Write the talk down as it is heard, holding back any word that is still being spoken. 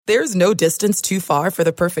There's no distance too far for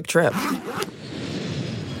the perfect trip.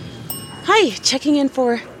 Hi, checking in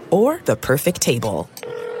for... Or the perfect table.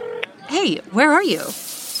 Hey, where are you?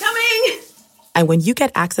 Coming! And when you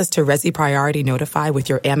get access to Resi Priority Notify with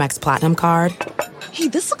your Amex Platinum card... Hey,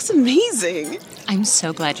 this looks amazing. I'm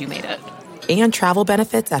so glad you made it. And travel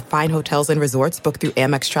benefits at fine hotels and resorts booked through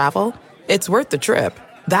Amex Travel, it's worth the trip.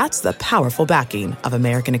 That's the powerful backing of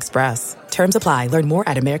American Express. Terms apply. Learn more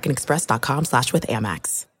at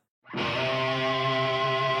americanexpress.com/withAmex.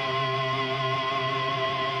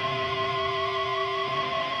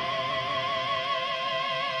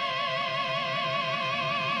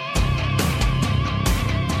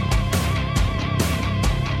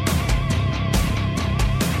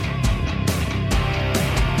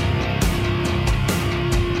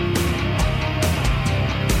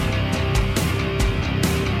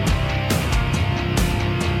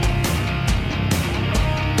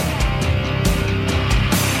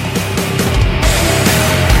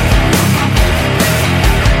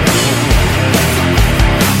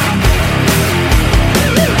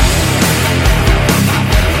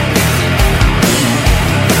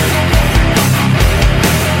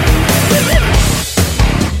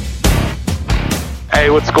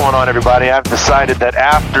 What's going on, everybody? I've decided that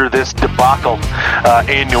after this debacle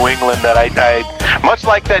in New England, that I much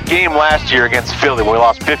like that game last year against Philly, where we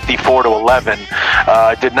lost 54-11,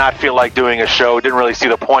 did not feel like doing a show. Didn't really see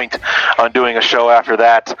the point on doing a show after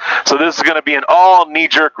that. So this is going to be an all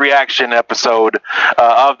knee-jerk reaction episode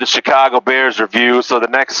of the Chicago Bears review. So the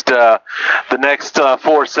next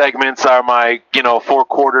four segments are my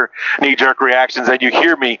four-quarter knee-jerk reactions, and you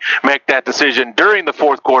hear me make that decision during the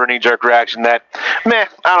fourth quarter knee-jerk reaction that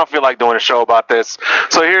I don't feel like doing a show about this.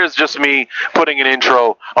 So here's just me putting an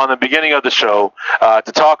intro on the beginning of the show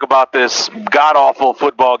to talk about this god-awful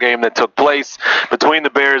football game that took place between the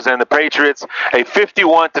Bears and the Patriots. A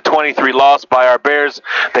 51-23 loss by our Bears.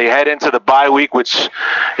 They head into the bye week, which,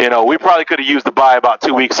 we probably could have used the bye about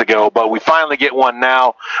 2 weeks ago, but we finally get one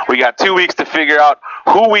now. We got 2 weeks to figure out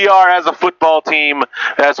who we are as a football team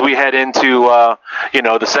as we head into,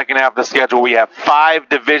 the second half of the schedule. We have 5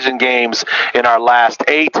 division games in our last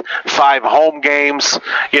 8, 5 home games.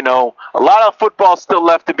 A lot of football still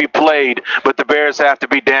left to be played, but the Bears have to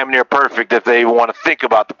be damn near perfect if they want to think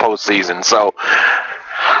about the postseason. So,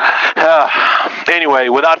 anyway,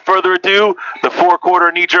 without further ado, the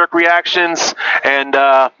four-quarter knee-jerk reactions, and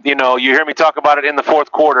you hear me talk about it in the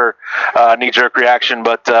fourth quarter knee-jerk reaction.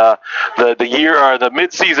 But the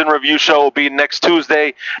mid-season review show will be next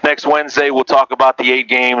Tuesday. Next Wednesday, we'll talk about the 8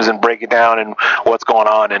 games and break it down and what's going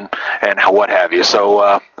on and what have you.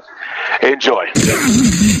 So enjoy.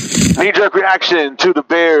 Knee-jerk reaction to the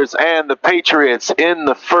Bears and the Patriots in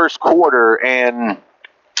the first quarter, and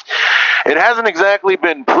it hasn't exactly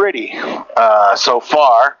been pretty so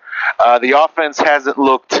far. The offense hasn't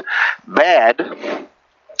looked bad.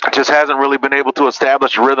 It just hasn't really been able to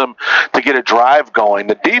establish rhythm to get a drive going.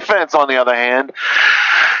 The defense, on the other hand,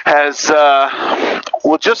 has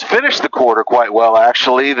just finished the quarter quite well,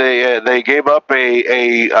 actually. They gave up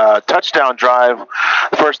a touchdown drive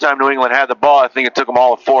the first time New England had the ball. I think it took them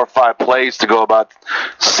all of 4 or 5 plays to go about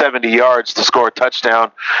 70 yards to score a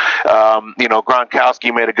touchdown.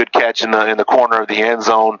 Gronkowski made a good catch in the corner of the end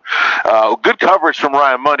zone. Good coverage from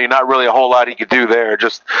Ryan Mundy. Not really a whole lot he could do there.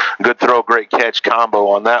 Just good throw, great catch combo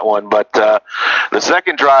on that one. But the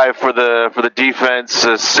second drive for the defense,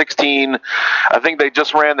 16. I think they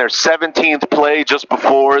just ran their 17th play just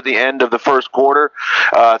before the end of the first quarter.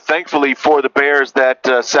 Thankfully for the Bears, that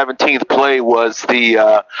 17th play was the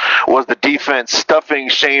defense stuffing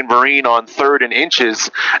Shane Vereen on 3rd and inches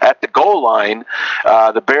at the goal line.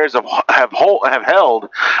 The Bears have held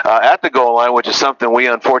at the goal line, which is something we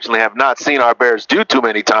unfortunately have not seen our Bears do too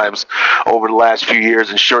many times over the last few years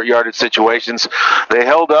in short yardage situations. They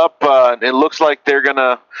held up. It looks like they're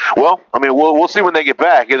gonna. We'll see when they get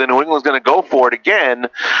back. Either New England's going to go for it again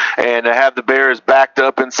and have the Bears backed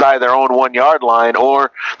up inside their own 1-yard line,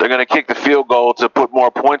 or they're going to kick the field goal to put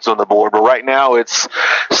more points on the board. But right now it's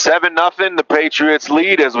 7-0. The Patriots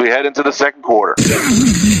lead as we head into the second quarter.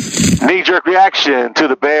 Knee-jerk reaction to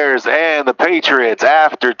the Bears and the Patriots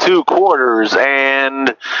after 2 quarters,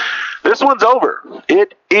 and this one's over.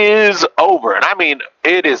 It is over, and I mean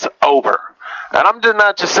it is over. And I'm just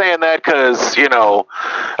not just saying that because,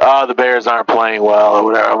 the Bears aren't playing well or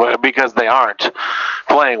whatever, because they aren't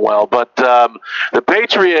playing well. But the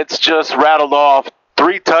Patriots just rattled off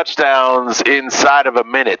 3 touchdowns inside of a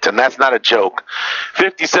minute, and that's not a joke.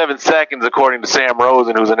 57 seconds, according to Sam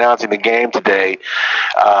Rosen, who's announcing the game today.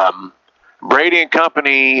 Brady and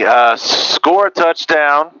company score a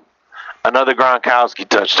touchdown. Another Gronkowski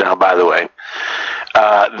touchdown, by the way.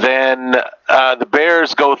 Then the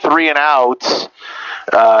Bears go 3 and out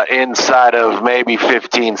inside of maybe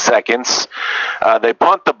 15 seconds. They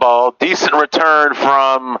punt the ball. Decent return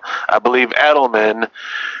from, I believe, Edelman.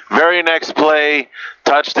 Very next play,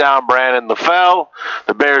 touchdown Brandon LaFell.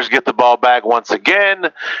 The Bears get the ball back once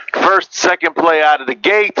again. First, second play out of the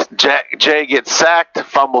gate. Jay gets sacked,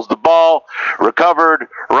 fumbles the ball, recovered,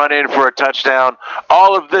 run in for a touchdown.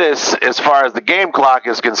 All of this, as far as the game clock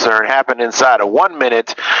is concerned, happened inside of 1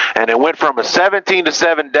 minute, and it went from a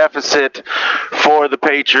 17-7 deficit for the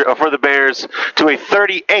Bears to a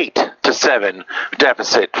 38-7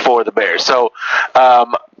 deficit for the Bears. So,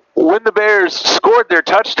 when the Bears scored their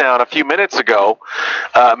touchdown a few minutes ago,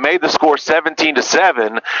 made the score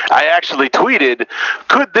 17-7, I actually tweeted,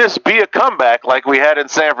 could this be a comeback like we had in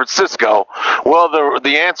San Francisco? Well,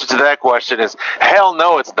 the answer to that question is, hell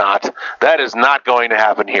no, it's not. That is not going to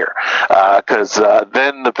happen here. Because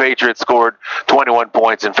then the Patriots scored 21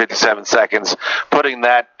 points in 57 seconds, putting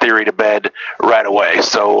that theory to bed right away.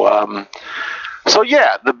 So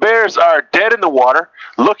yeah, the Bears are dead in the water,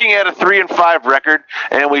 looking at a 3-5 record,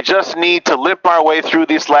 and we just need to limp our way through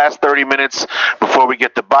these last 30 minutes before we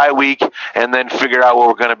get the bye week, and then figure out what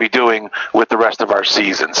we're going to be doing with the rest of our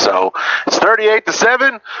season. So it's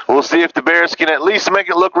 38-7. We'll see if the Bears can at least make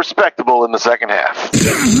it look respectable in the second half.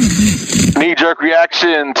 Knee-jerk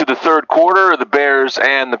reaction to the third quarter of the Bears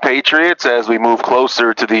and the Patriots as we move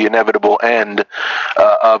closer to the inevitable end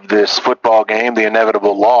of this football game, the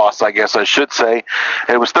inevitable loss, I guess I should say.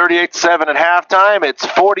 It was 38-7 at halftime. It's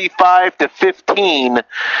 45-15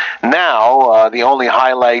 now. The only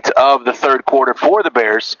highlight of the third quarter for the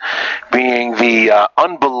Bears being the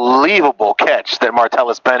unbelievable catch that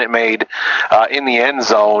Martellus Bennett made in the end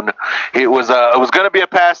zone. It was going to be a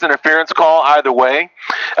pass interference call either way.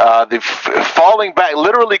 Falling back,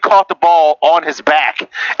 literally caught the ball on his back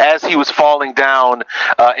as he was falling down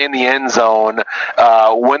in the end zone.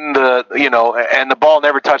 And the ball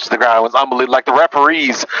never touched the ground. It was unbelievable. Like the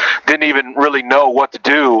referees didn't even really know what to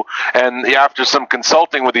do, and after some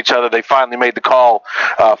consulting with each other, they finally made the call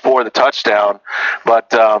for the touchdown.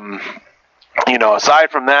 But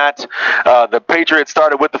aside from that, the Patriots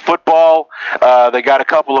started with the football. They got a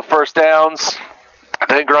couple of first downs.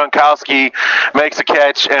 Then Gronkowski makes a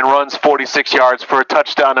catch and runs 46 yards for a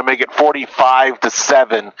touchdown to make it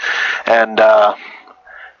 45-7. And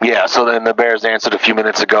so then the Bears answered a few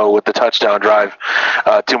minutes ago with the touchdown drive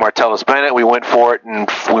to Martellus Bennett. We went for it, and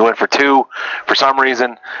we went for two for some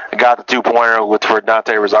reason. Got the two-pointer for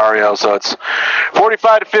Dante Rosario. So it's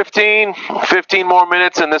 45-15, 15 more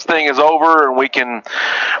minutes, and this thing is over, and we can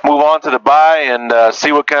move on to the bye and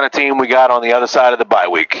see what kind of team we got on the other side of the bye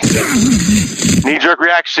week. Knee-jerk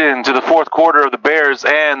reaction to the fourth quarter of the Bears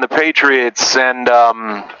and the Patriots, and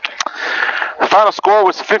the final score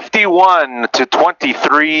was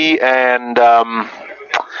 51-23, and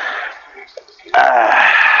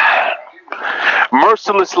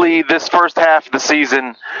mercilessly, this first half of the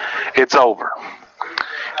season, it's over.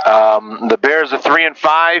 The Bears are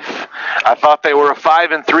 3-5. I thought they were a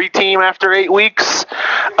 5-3 team after 8 weeks.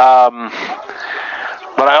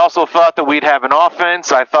 But I also thought that we'd have an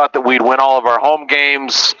offense. I thought that we'd win all of our home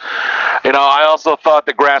games. I also thought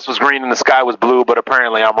the grass was green and the sky was blue, but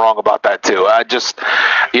apparently I'm wrong about that too. It's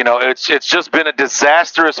just been a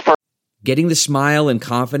disastrous first. Getting the smile and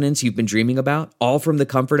confidence you've been dreaming about, all from the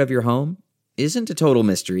comfort of your home, isn't a total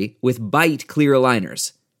mystery with Byte clear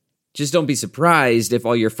aligners. Just don't be surprised if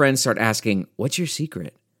all your friends start asking, "What's your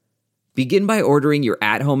secret?" Begin by ordering your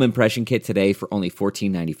at-home impression kit today for only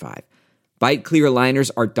 $14.95. Byte clear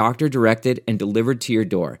aligners are doctor-directed and delivered to your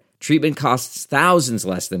door. Treatment costs thousands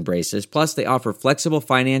less than braces, plus they offer flexible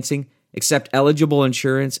financing, accept eligible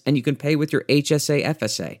insurance, and you can pay with your HSA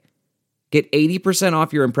FSA. Get 80%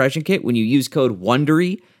 off your impression kit when you use code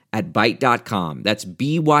WONDERY at Byte.com. That's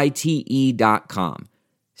BYTE.com.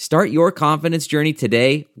 Start your confidence journey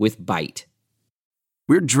today with Byte.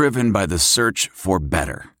 We're driven by the search for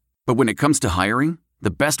better. But when it comes to hiring, the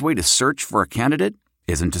best way to search for a candidate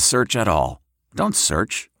isn't to search at all. Don't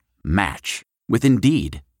search. Match with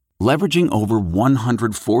Indeed. Leveraging over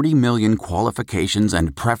 140 million qualifications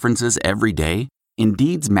and preferences every day,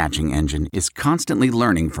 Indeed's matching engine is constantly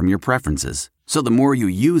learning from your preferences. So the more you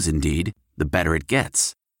use Indeed, the better it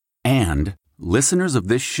gets. And listeners of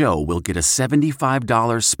this show will get a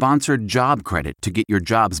 $75 sponsored job credit to get your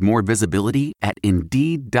jobs more visibility at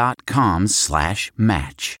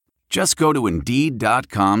Indeed.com/match. Just go to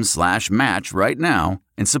Indeed.com/match right now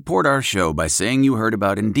and support our show by saying you heard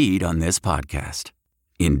about Indeed on this podcast.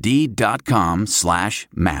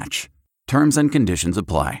 Indeed.com/match. Terms and conditions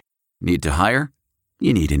apply. Need to hire?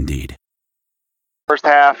 You need Indeed. first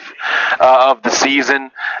half of the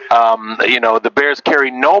season. The Bears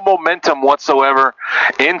carry no momentum whatsoever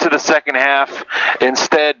into the second half.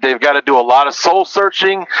 Instead, they've got to do a lot of soul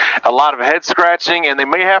searching, a lot of head scratching, and they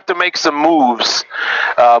may have to make some moves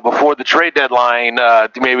before the trade deadline,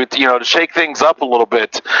 to shake things up a little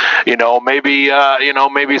bit. Maybe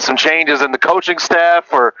some changes in the coaching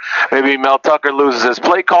staff, or maybe Mel Tucker loses his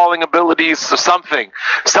play calling abilities. So something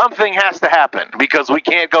has to happen, because we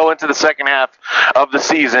can't go into the second half of the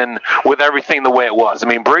season with everything the way it was. I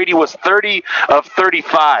mean, Brady was 30 of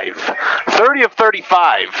 35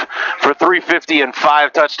 for 350 and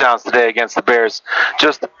 5 touchdowns today against the Bears.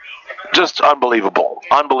 Just unbelievable.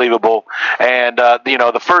 And,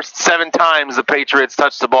 the first 7 times the Patriots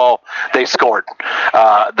touched the ball, they scored.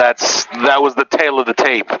 That was the tail of the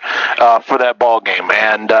tape for that ball game.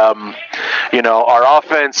 And, our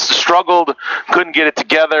offense struggled, couldn't get it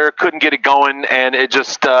together, couldn't get it going. And it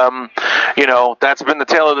just, that's been the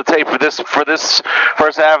tail of the tape for this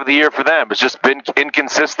first half of the year for them. It's just been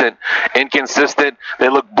inconsistent. They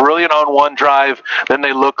look brilliant on one drive, then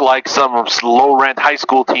they look like some low-rent high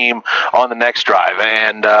school team on the next drive.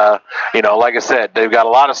 And, like I said, they've got a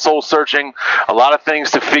lot of soul searching, a lot of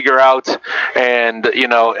things to figure out. And,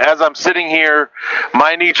 as I'm sitting here,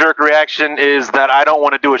 my knee-jerk reaction is that I don't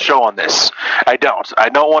want to do a show on this. I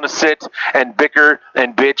don't want to sit and bicker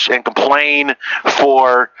and bitch and complain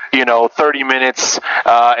for, 30 minutes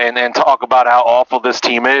and talk about how awful this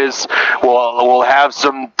team is. We'll have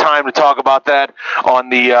some time to talk about that on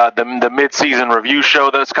the mid-season review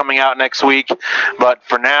show that's coming out next week. But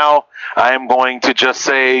for now, I am going to just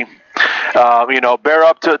say, bear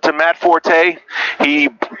up to Matt Forte. He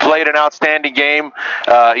played an outstanding game.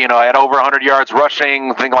 Had over 100 yards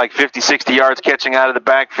rushing, I think like 50, 60 yards catching out of the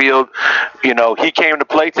backfield. He came to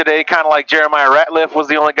play today, kind of like Jeremiah Ratliff was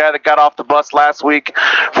the only guy that got off the bus last week.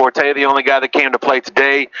 Forte, the only guy that came to play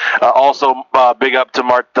today. Also, bear up to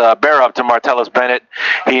Martellus Bennett.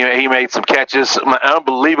 He made some catches. An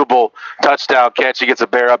unbelievable touchdown catch. He gets a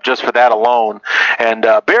bear up just for that alone. And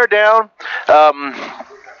bear down.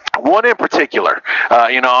 One in particular,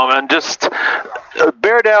 and just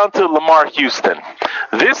bear down to Lamar Houston.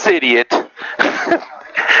 This idiot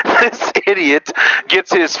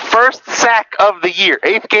gets his first sack of the year,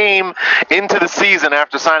 8th game into the season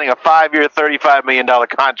after signing a 5-year, $35 million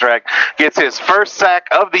contract, gets his first sack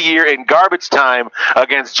of the year in garbage time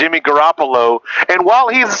against Jimmy Garoppolo. And while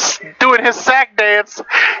he's doing his sack dance,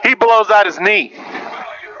 he blows out his knee.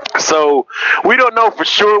 So we don't know for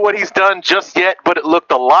sure what he's done just yet, but it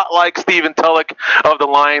looked a lot like Stephen Tulloch of the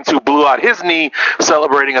Lions, who blew out his knee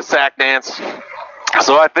celebrating a sack dance.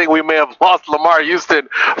 So I think we may have lost Lamar Houston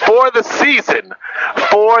for the season,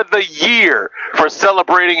 for the year, for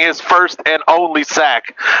celebrating his first and only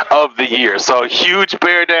sack of the year. So huge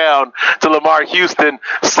bear down to Lamar Houston,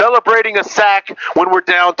 celebrating a sack when we're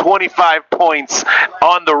down 25 points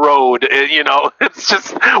on the road. It's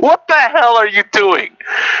just, what the hell are you doing?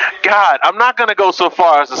 God, I'm not going to go so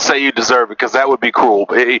far as to say you deserve it, because that would be cruel.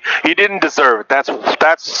 He didn't deserve it. That's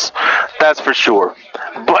for sure.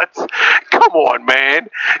 But come on, man.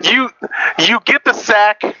 You get the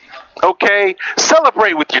sack. Okay,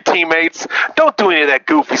 celebrate with your teammates. Don't do any of that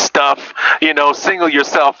goofy stuff. Single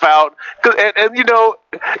yourself out. And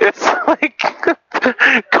it's like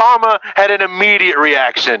Karma had an immediate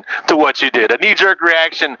reaction to what you did. A knee-jerk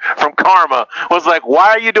reaction from Karma was like, why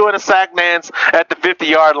are you doing a sack dance at the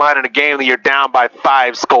 50-yard line in a game that you're down by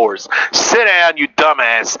 5 scores? Sit down, you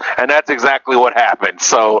dumbass. And that's exactly what happened.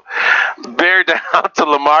 So bear down to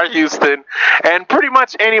Lamar Houston and pretty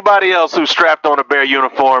much anybody else who's strapped on a Bear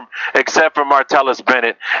uniform, except for Martellus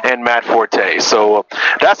Bennett and Matt Forte. So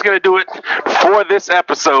that's going to do it for this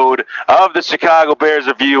episode of the Chicago Bears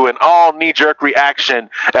Review, an all knee-jerk reaction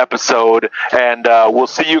episode. And we'll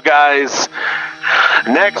see you guys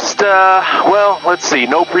next, let's see,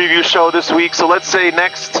 no preview show this week. So let's say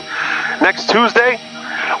next Tuesday.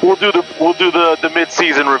 We'll do the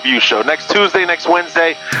mid-season review show next Tuesday, next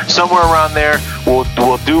Wednesday, somewhere around there.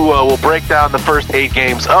 We'll break down the first 8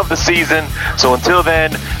 games of the season. So until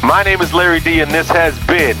then, my name is Larry D, and this has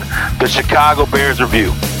been the Chicago Bears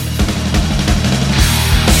Review.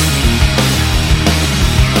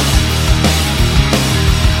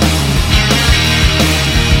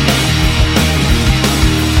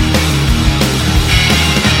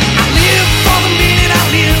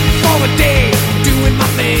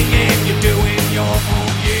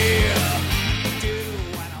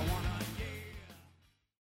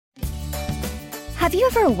 Have you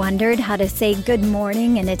ever wondered how to say good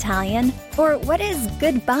morning in Italian? Or what is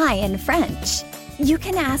goodbye in French? You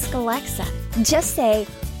can ask Alexa. Just say,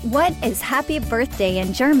 what is happy birthday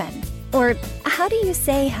in German? Or how do you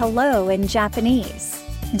say hello in Japanese?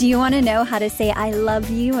 Do you want to know how to say I love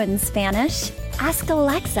you in Spanish? Ask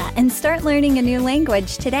Alexa and start learning a new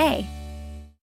language today.